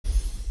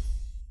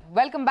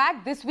Welcome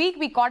back. This week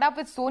we caught up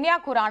with Sonia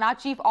Khurana,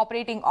 Chief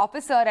Operating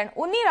Officer, and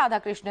Unny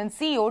Radhakrishnan,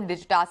 CEO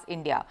Digitas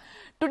India.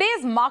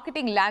 Today's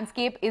marketing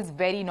landscape is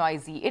very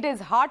noisy. It is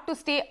hard to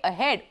stay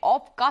ahead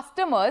of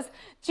customers'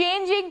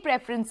 changing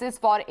preferences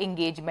for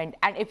engagement.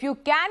 And if you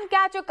can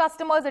catch a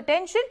customer's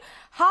attention,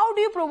 how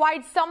do you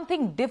provide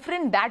something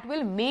different that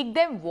will make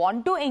them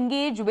want to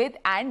engage with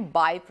and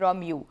buy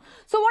from you?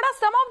 So what are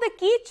some of the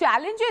key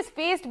challenges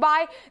faced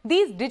by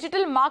these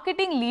digital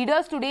marketing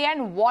leaders today,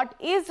 and what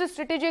is the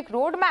strategic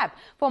roadmap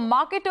for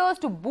marketers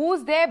to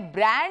boost their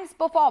brand's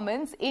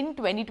performance in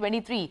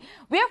 2023?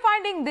 We are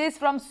finding this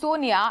from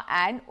Sonia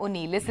and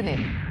Unny. Listen in.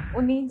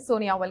 Unny,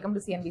 Sonia, welcome to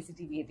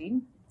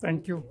CNBC-TV18.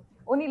 Thank you.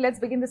 Unny, let's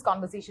begin this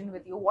conversation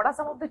with you. What are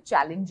some of the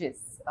challenges,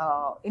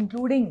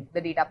 including the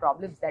data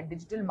problems, that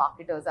digital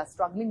marketers are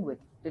struggling with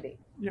today?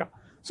 Yeah.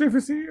 So if you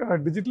see,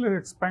 digital has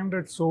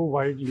expanded so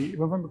widely.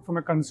 Even from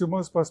a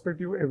consumer's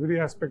perspective, every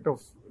aspect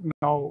of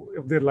now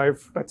of their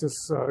life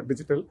touches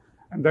digital.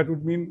 And that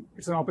would mean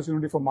it's an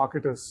opportunity for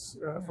marketers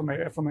from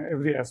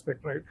every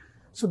aspect, right?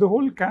 So the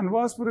whole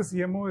canvas for a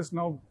CMO is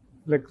now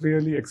like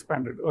really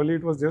expanded. Earlier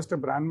it was just a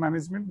brand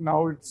management.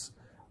 Now it's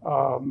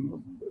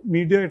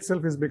media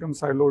itself has become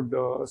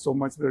siloed so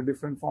much. There are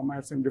different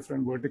formats and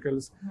different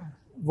verticals.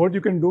 What you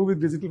can do with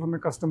digital from a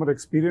customer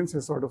experience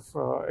has sort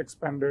of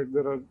expanded.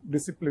 There are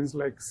disciplines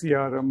like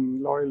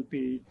CRM,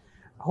 loyalty,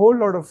 a whole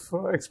lot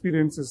of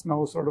experiences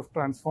now sort of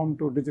transformed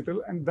to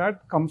digital, and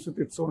that comes with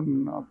its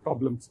own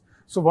problems.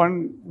 So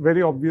one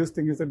very obvious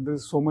thing is that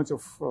there's so much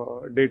of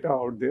data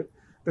out there.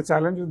 The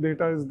challenge with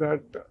data is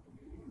that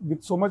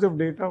with so much of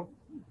data,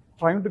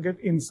 trying to get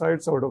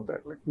insights out of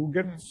that, like you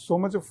get so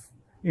much of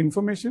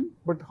information,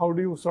 but how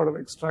do you sort of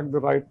extract the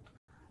right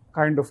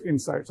kind of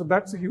insight? So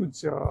that's a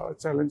huge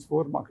challenge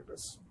for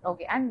marketers.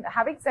 Okay, and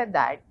having said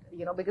that,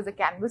 you know, because the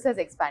canvas has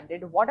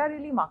expanded, what are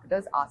really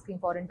marketers asking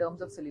for in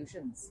terms of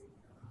solutions?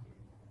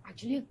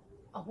 Actually,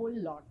 a whole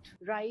lot,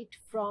 right?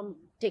 From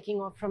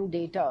taking off from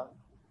data,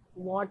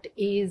 what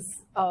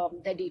is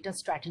the data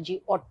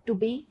strategy ought to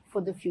be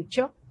for the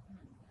future?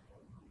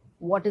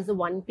 What is the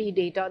 1P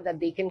data that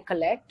they can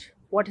collect?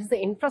 What is the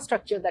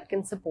infrastructure that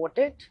can support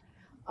it?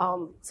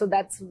 So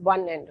that's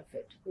one end of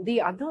it.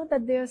 The other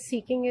that they're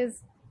seeking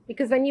is,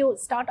 because when you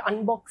start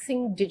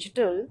unboxing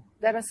digital,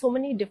 there are so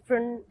many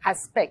different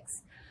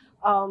aspects.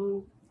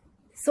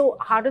 So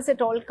how does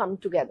it all come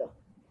together,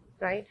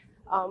 right?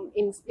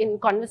 In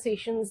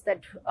conversations that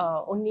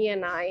Unny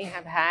and I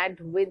have had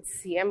with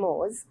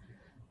CMOs,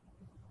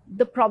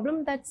 the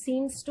problem that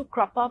seems to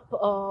crop up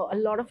a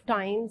lot of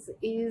times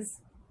is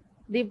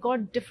they've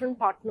got different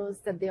partners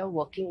that they are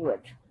working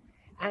with.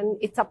 And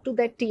it's up to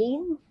their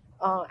team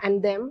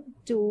and them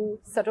to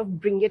sort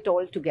of bring it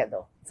all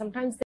together.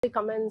 Sometimes they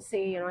come and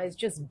say, you know, it's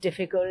just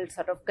difficult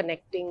sort of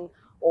connecting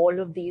all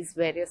of these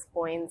various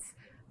points.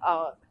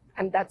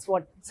 And that's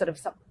what sort of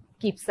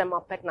keeps them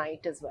up at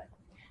night as well.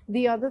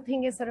 The other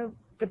thing is sort of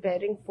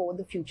preparing for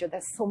the future.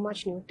 There's so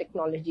much new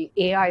technology.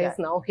 AI has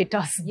now hit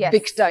us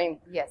big time.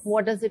 Yes.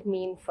 What does it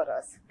mean for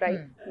us, right?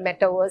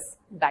 Metaverse,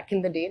 back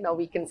in the day, now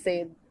we can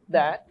say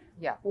that.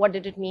 Yeah. What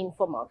did it mean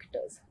for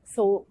marketers?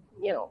 So,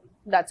 you know,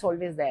 that's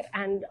always there.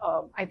 And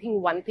I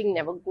think one thing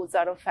never goes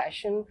out of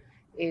fashion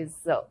is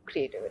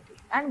creativity.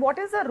 And what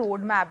is the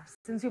roadmap?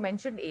 Since you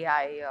mentioned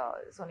AI,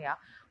 Sonia,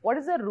 what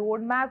is the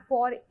roadmap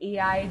for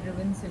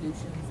AI-driven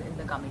solutions in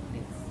the coming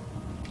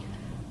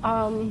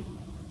days?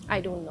 I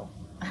don't know.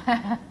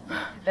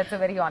 That's a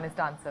very honest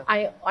answer.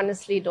 I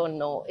honestly don't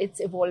know. It's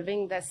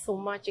evolving. There's so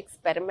much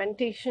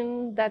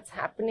experimentation that's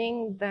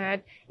happening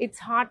that it's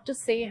hard to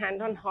say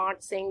hand on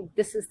heart saying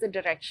this is the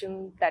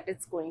direction that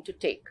it's going to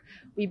take.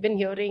 We've been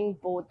hearing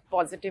both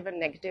positive and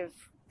negative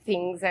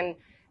things. And,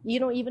 you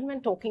know, even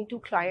when talking to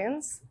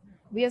clients,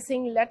 we are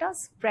saying, let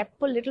us prep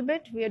a little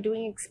bit. We are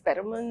doing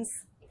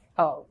experiments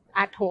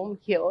at home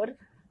here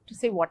to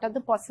say what are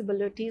the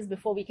possibilities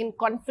before we can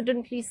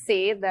confidently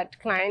say that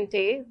client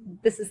A,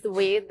 this is the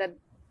way that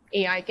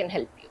AI can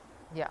help you.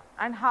 Yeah,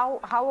 and how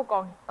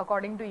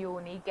according to you,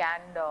 Unny, can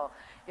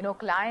you know,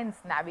 clients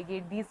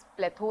navigate these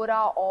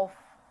plethora of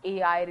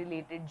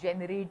AI-related,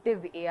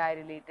 generative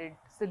AI-related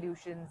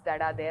solutions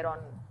that are there on,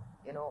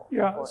 you know,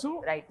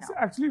 so right now? So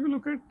actually, if you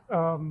look at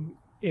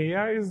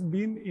AI is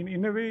being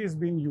in a way is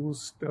being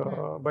used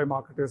by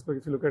marketers. But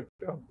if you look at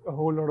a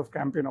whole lot of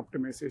campaign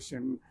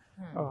optimization,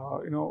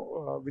 you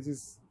know, which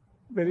is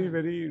very,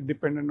 very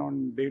dependent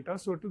on data.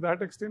 So to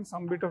that extent,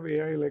 some bit of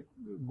AI, like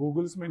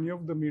Google's menu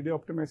of the media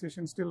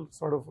optimization still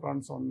sort of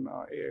runs on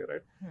AI,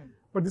 right?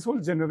 But this whole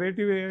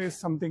generative AI is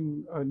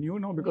something new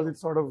now because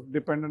it's sort of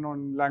dependent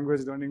on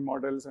language learning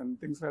models and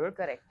things like that.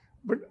 Correct.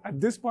 But at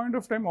this point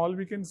of time, all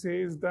we can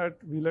say is that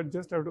we'll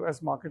just have to,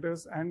 as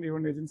marketers and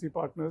even agency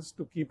partners,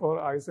 to keep our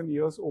eyes and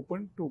ears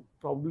open to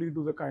probably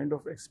do the kind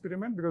of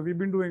experiment, because we've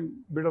been doing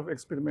a bit of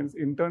experiments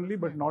internally,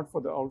 but not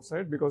for the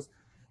outside, because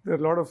there are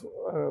a lot of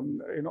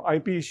you know,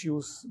 IP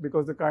issues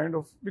because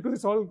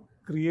it's all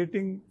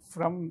creating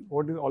from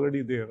what is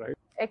already there, right?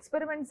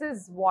 Experiments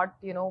is what,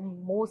 you know,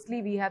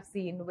 mostly we have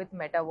seen with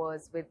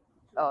metaverse, with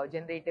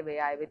generative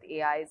AI, with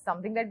AI,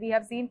 something that we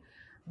have seen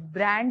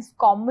brands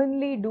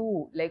commonly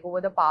do, like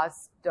over the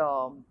past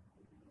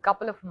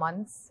couple of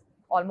months,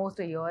 almost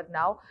a year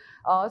now.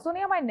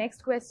 Sonia, my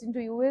next question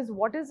to you is,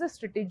 what is the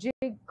strategic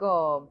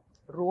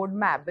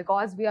roadmap?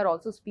 Because we are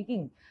also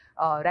speaking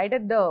right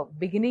at the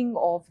beginning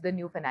of the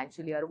new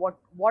financial year.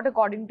 What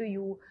according to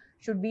you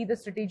should be the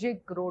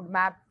strategic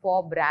roadmap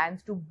for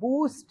brands to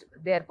boost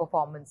their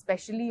performance,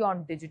 especially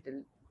on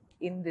digital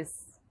in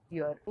this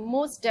year?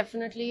 Most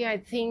definitely, I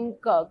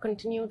think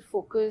continued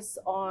focus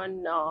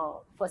on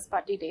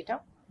first-party data.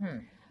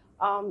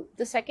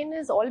 The second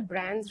is all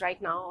brands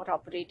right now are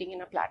operating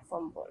in a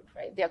platform world,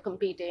 right? They are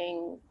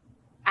competing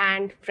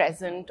and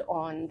present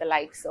on the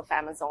likes of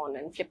Amazon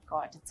and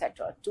Flipkart,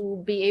 etc.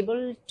 To be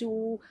able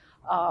to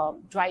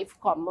drive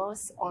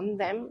commerce on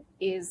them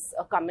is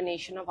a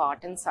combination of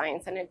art and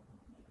science, and it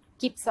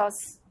keeps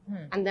us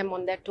and them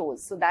on their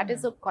toes. So that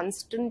is a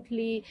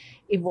constantly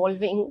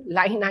evolving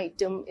line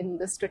item in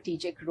the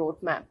strategic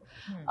roadmap.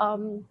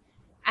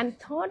 And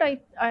third,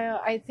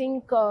 I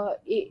think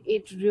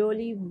it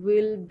really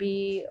will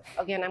be,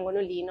 again, I'm going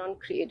to lean on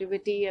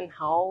creativity and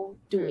how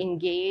to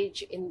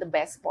engage in the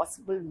best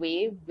possible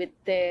way with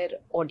their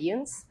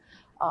audience.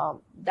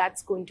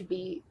 That's going to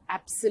be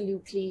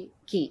absolutely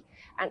key.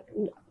 And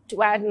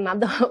to add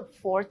another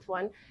fourth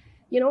one,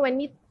 when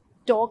we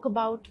talk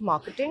about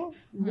marketing,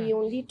 we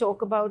only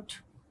talk about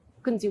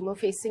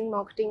consumer-facing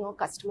marketing or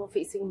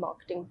customer-facing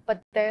marketing,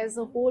 but there's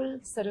a whole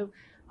sort of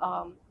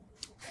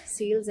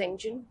sales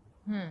engine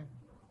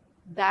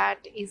that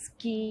is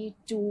key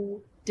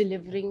to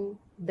delivering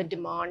the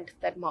demand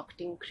that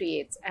marketing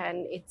creates.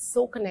 And it's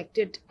so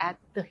connected at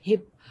the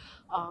hip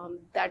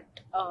that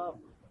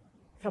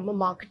from a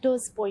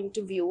marketer's point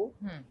of view,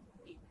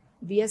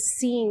 we are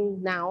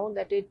seeing now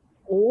that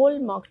all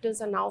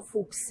marketers are now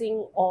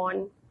focusing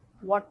on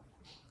what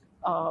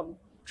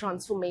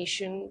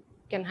transformation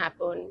can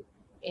happen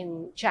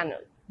in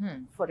channel,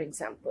 for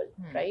example,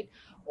 right?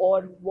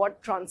 Or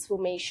what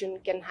transformation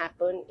can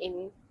happen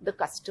in the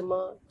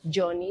customer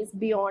journeys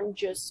beyond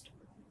just,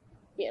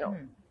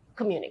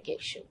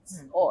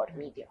 communications or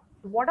media.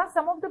 What are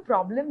some of the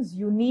problems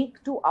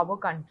unique to our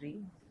country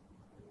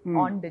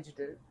on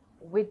digital,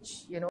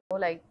 which,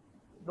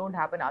 don't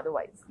happen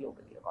otherwise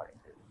globally, according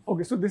to you?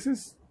 Okay, so this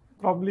is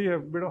probably a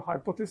bit of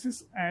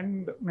hypothesis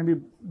and maybe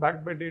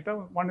backed by data.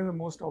 One is the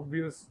most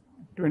obvious: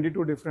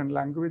 22 different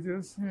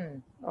languages,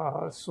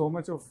 so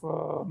much of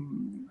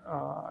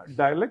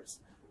dialects.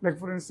 Like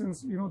for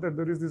instance, that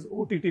there is this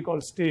OTT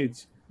called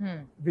Stage,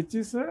 which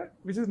is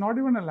not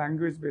even a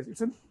language based.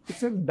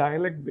 It's a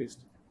dialect based,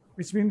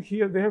 which means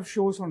here they have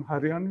shows on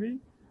Haryanvi,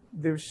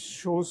 they have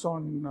shows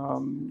on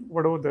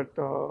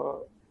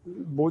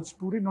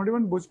Bhojpuri, not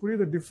even Bhojpuri,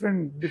 the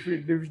different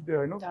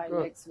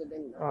dialects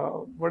within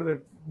what are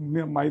that,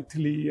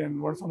 Maithili and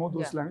what some of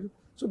those languages.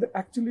 So they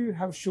actually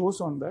have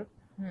shows on that,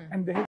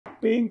 and they have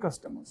paying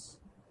customers.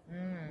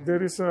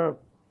 There is a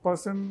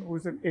person who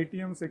is an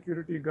ATM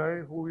security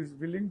guy who is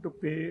willing to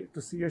pay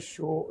to see a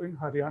show in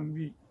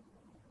Haryanvi,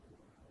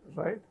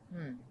 right?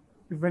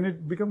 When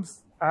it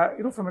becomes,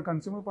 from a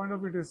consumer point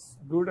of view, it is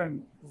good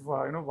and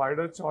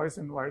wider choice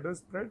and wider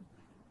spread.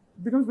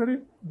 It becomes very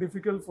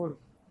difficult for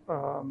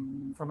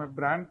from a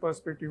brand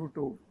perspective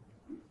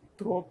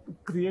to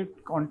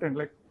create content.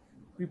 Like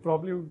we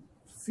probably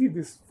see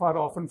this far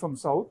often from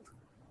South,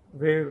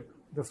 where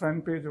the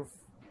front page of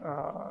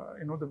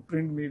the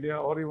print media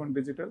or even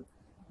digital,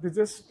 they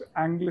just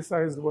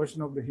anglicized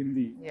version of the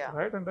Hindi,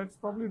 right? And that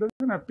probably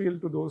doesn't appeal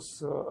to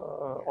those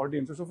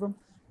audiences. So from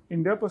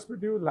India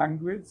perspective,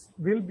 language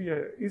will be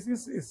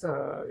is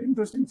a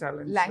interesting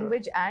challenge.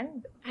 Language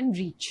and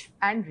reach.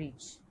 And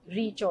reach.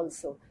 Reach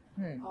also.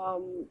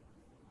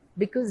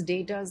 Because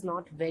data is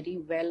not very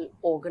well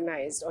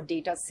organized, or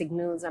data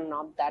signals are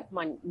not that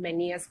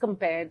many as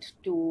compared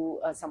to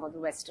some of the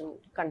Western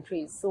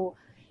countries. So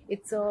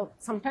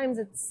sometimes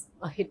it's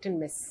a hit and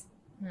miss.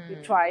 You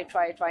try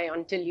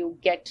until you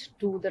get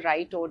to the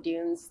right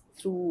audience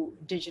through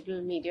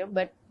digital media,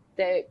 but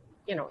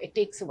it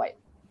takes a while.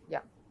 Yeah,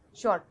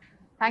 sure.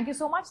 Thank you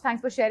so much.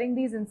 Thanks for sharing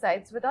these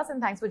insights with us,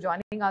 and thanks for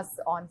joining us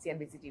on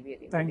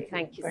CNBC-TV18.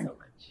 Thank you so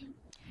much.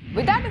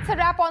 With that, it's a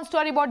wrap on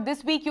Storyboard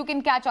this week. You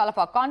can catch all of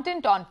our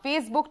content on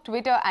Facebook,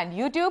 Twitter and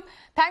YouTube.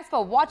 Thanks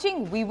for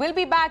watching. We will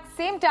be back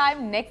same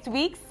time next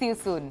week. See you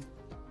soon.